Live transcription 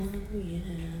yeah.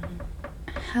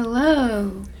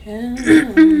 Hello.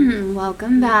 Hello.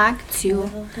 Welcome back to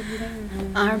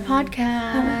Welcome our back.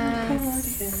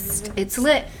 podcast. It's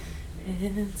lit.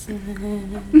 It's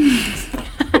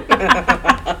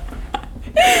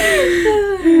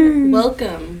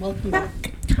Welcome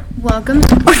back. Welcome.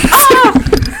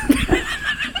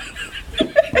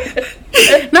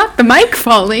 Not the mic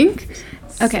falling.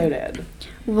 Okay. So dead.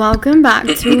 Welcome back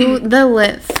to the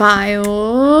Lit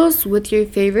Files with your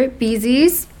favorite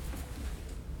Beezies.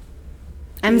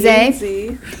 I'm Zay.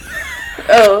 Z.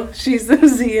 Oh, she's the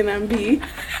Z and I'm B.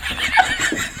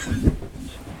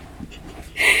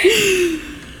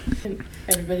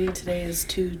 Everybody, today is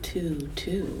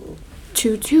 222.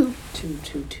 2-2.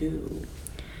 222.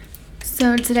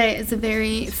 So today is a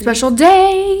very special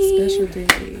day. Special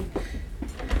day.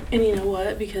 And you know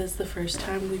what? Because the first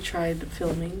time we tried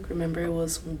filming, remember, it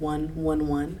was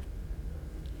 1-1-1.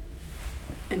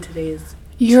 And today is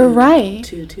You're right.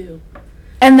 2-2.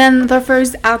 And then the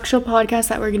first actual podcast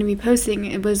that we're going to be posting,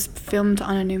 it was filmed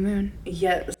on a new moon.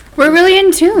 Yes. We're really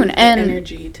in tune. And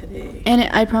Energy today. And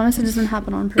I promise it doesn't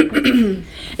happen on purpose.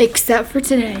 Except for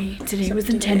today. Today was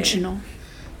today. intentional.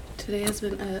 Today has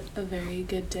been a very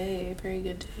good day. A very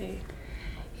good day.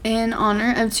 In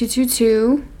honor of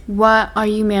 222, what are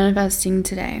you manifesting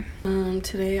today?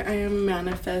 Today I am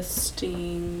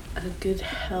manifesting a good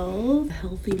health, a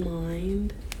healthy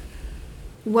mind.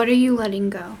 What are you letting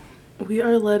go? We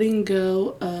are letting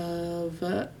go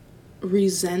of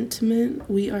resentment.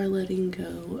 We are letting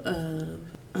go of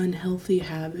unhealthy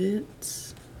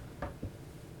habits.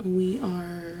 We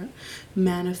are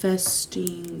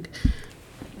manifesting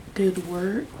good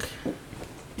work.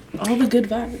 All the good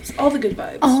vibes. All the good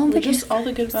vibes. All the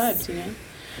good vibes, you know?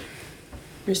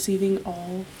 Receiving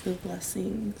all the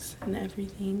blessings and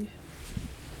everything.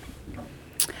 How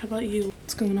about you?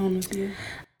 What's going on with you?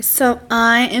 So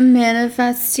I am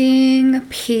manifesting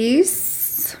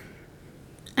peace.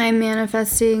 I'm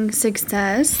manifesting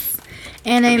success.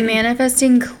 And I'm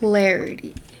manifesting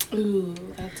clarity. Ooh,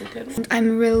 that's a good one.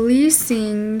 I'm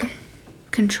releasing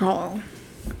control.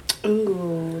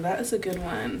 Ooh, that is a good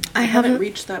one. I haven't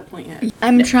reached that point yet.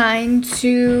 I'm trying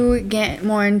to get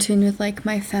more in tune with like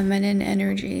my feminine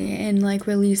energy and like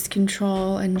release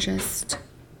control and just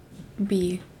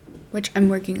be, which I'm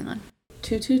working on.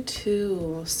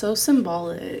 222, so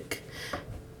symbolic.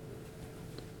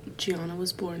 Gianna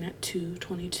was born at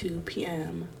 2:22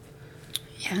 p.m.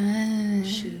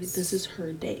 Yes. This is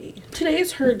her day. Today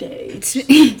is her day.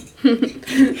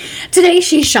 Today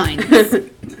she shines.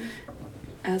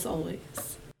 As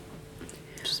always.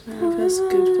 Just manifest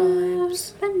good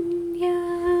vibes.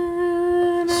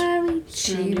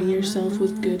 Surrounding yourself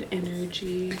with good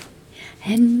energy.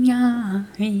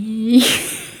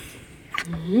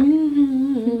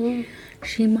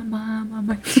 She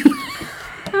mama.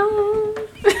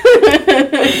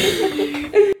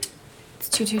 It's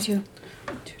 222.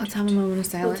 Let's have a moment of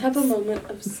silence. Let's have a moment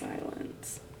of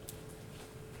silence.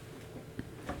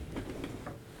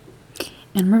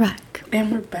 And we're back.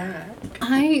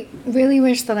 I really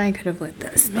wish that I could have lit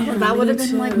this. Yeah, That would have me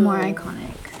been like too. more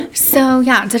iconic. So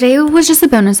yeah, today was just a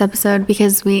bonus episode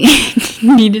because we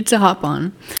needed to hop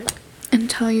on and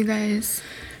tell you guys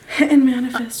And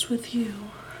manifest with you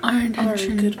our our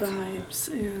intention. good vibes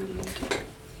and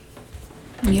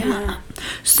Yeah.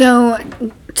 So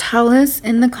tell us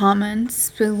in the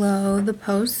comments below the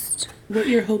post, what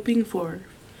you're hoping for.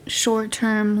 short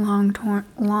term, long term.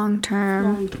 Long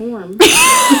term. the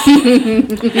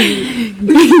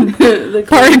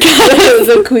Podcast.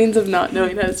 The queens of not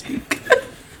knowing how to speak.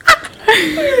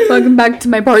 Welcome back to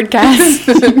my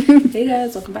podcast. Hey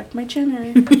guys, welcome back to my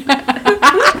channel.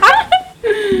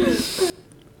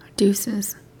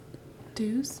 Deuces.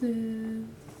 Deuces.